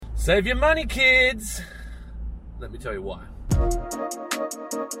Save your money, kids! Let me tell you why.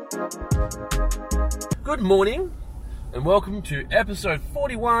 Good morning, and welcome to episode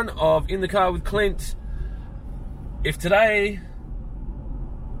 41 of In the Car with Clint. If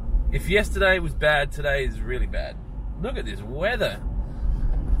yesterday was bad, today is really bad. Look at this weather.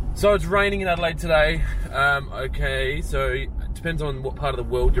 So it's raining in Adelaide today. Okay, so it depends on what part of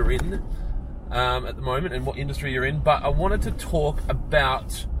the world you're in at the moment and what industry you're in. But I wanted to talk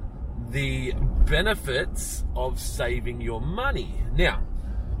about the benefits of saving your money. Now,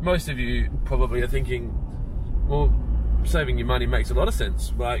 most of you probably are thinking, well, saving your money makes a lot of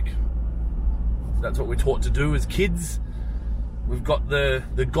sense. Like, that's what we're taught to do as kids. We've got the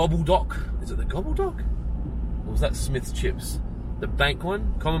Gobble Doc. Is it the Gobble Doc? Or was that Smith's Chips? The bank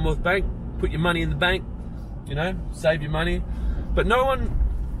one, Commonwealth Bank. Put your money in the bank, save your money. But no one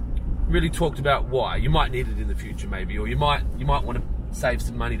really talked about why. You might need it in the future maybe, or you might want to save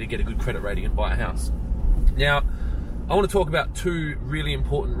some money to get a good credit rating and buy a house. Now, I want to talk about two really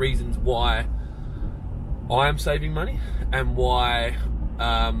important reasons why I am saving money and why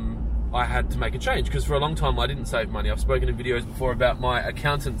I had to make a change, because for a long time I didn't save money. I've spoken in videos before about my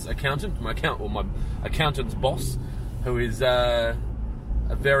accountant's boss, who is a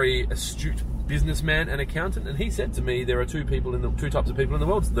very astute businessman and accountant, and he said to me there are two types of people in the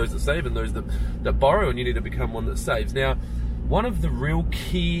world: those that save and those that borrow, and you need to become one that saves. Now, one of the real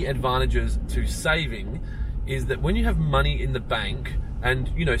key advantages to saving is that when you have money in the bank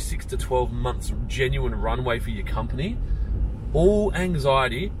and 6 to 12 months genuine runway for your company, all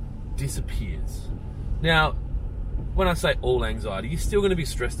anxiety disappears. Now, when I say all anxiety, you're still going to be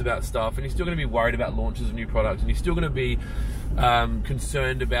stressed about stuff, and you're still going to be worried about launches of new products, and you're still going to be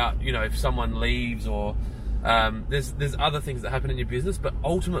concerned about if someone leaves, or there's other things that happen in your business. But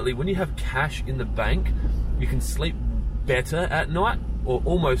ultimately, when you have cash in the bank, you can sleep better at night, or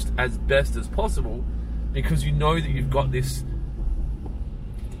almost as best as possible, because you know that you've got this,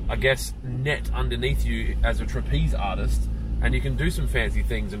 I guess, net underneath you as a trapeze artist, and you can do some fancy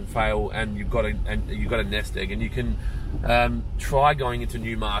things and fail, and you've got a nest egg, and you can try going into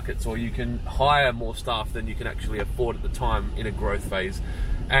new markets, or you can hire more staff than you can actually afford at the time in a growth phase,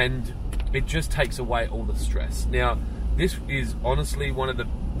 and it just takes away all the stress. Now, this is honestly one of the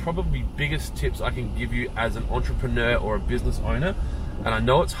probably biggest tips I can give you as an entrepreneur or a business owner. And I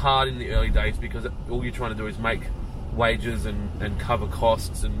know it's hard in the early days, because all you're trying to do is make wages and cover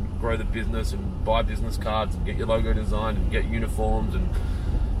costs and grow the business and buy business cards and get your logo designed and get uniforms and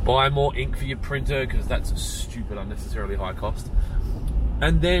buy more ink for your printer, because that's a stupid, unnecessarily high cost.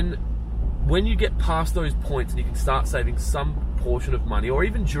 And then when you get past those points and you can start saving some portion of money, or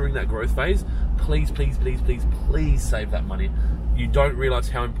even during that growth phase, please save that money. You don't realize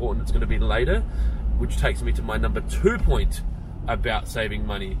how important it's going to be later, which takes me to my number 2 point about saving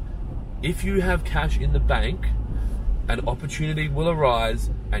money. If you have cash in the bank, an opportunity will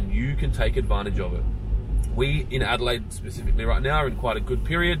arise and you can take advantage of it. We in Adelaide specifically right now are in quite a good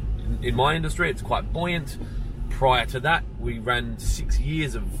period. In my industry, it's quite buoyant. Prior to that, we ran 6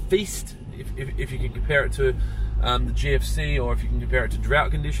 years of feast, if you can compare it to the GFC, or if you can compare it to drought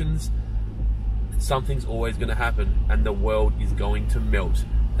conditions. Something's always going to happen, and the world is going to melt,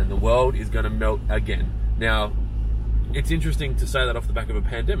 and the world is going to melt again. Now, it's interesting to say that off the back of a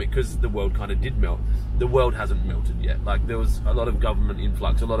pandemic, because the world kind of did melt. The world hasn't melted yet. Like, there was a lot of government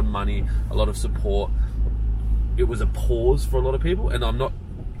influx, a lot of money, a lot of support. It was a pause for a lot of people, and I'm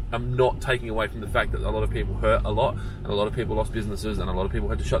not taking away from the fact that a lot of people hurt a lot, and a lot of people lost businesses, and a lot of people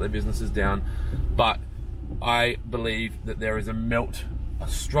had to shut their businesses down. But I believe that there is a melt, a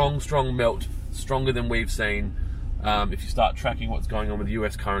strong melt, stronger than we've seen. If you start tracking what's going on with the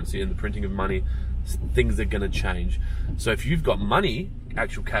US currency and the printing of money, things are going to change. So if you've got money,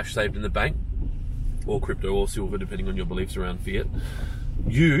 actual cash saved in the bank, or crypto or silver, depending on your beliefs around fiat,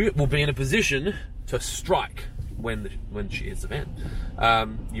 you will be in a position to strike when shit hits the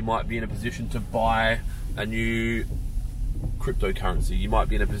fan. You might be in a position to buy a new cryptocurrency. You might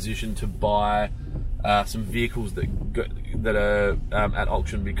be in a position to buy some vehicles that are at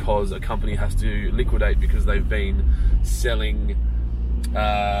auction, because a company has to liquidate because they've been selling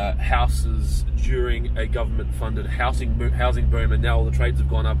houses during a government-funded housing boom, and now all the trades have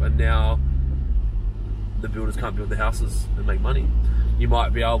gone up, and now the builders can't build the houses and make money. You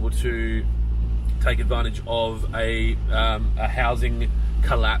might be able to take advantage of a housing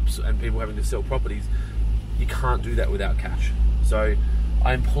collapse and people having to sell properties. You can't do that without cash. So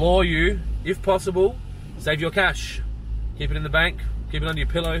I implore you, if possible, save your cash. Keep it in the bank, keep it under your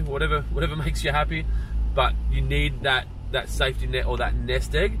pillow, whatever makes you happy. But you need that safety net or that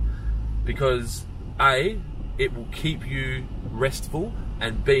nest egg, because A, it will keep you restful,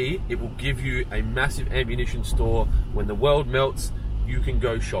 and B, it will give you a massive ammunition store. When the world melts, you can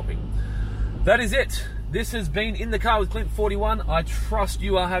go shopping. That is it. This has been In the Car with Clint 41. I trust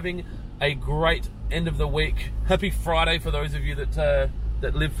you are having a great end of the week. Happy Friday for those of you that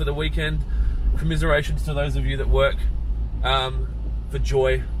live for the weekend. Commiserations to those of you that work for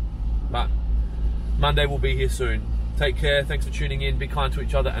joy. But Monday will be here soon. Take care. Thanks for tuning in. Be kind to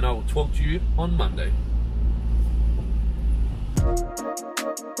each other, and I will talk to you on Monday.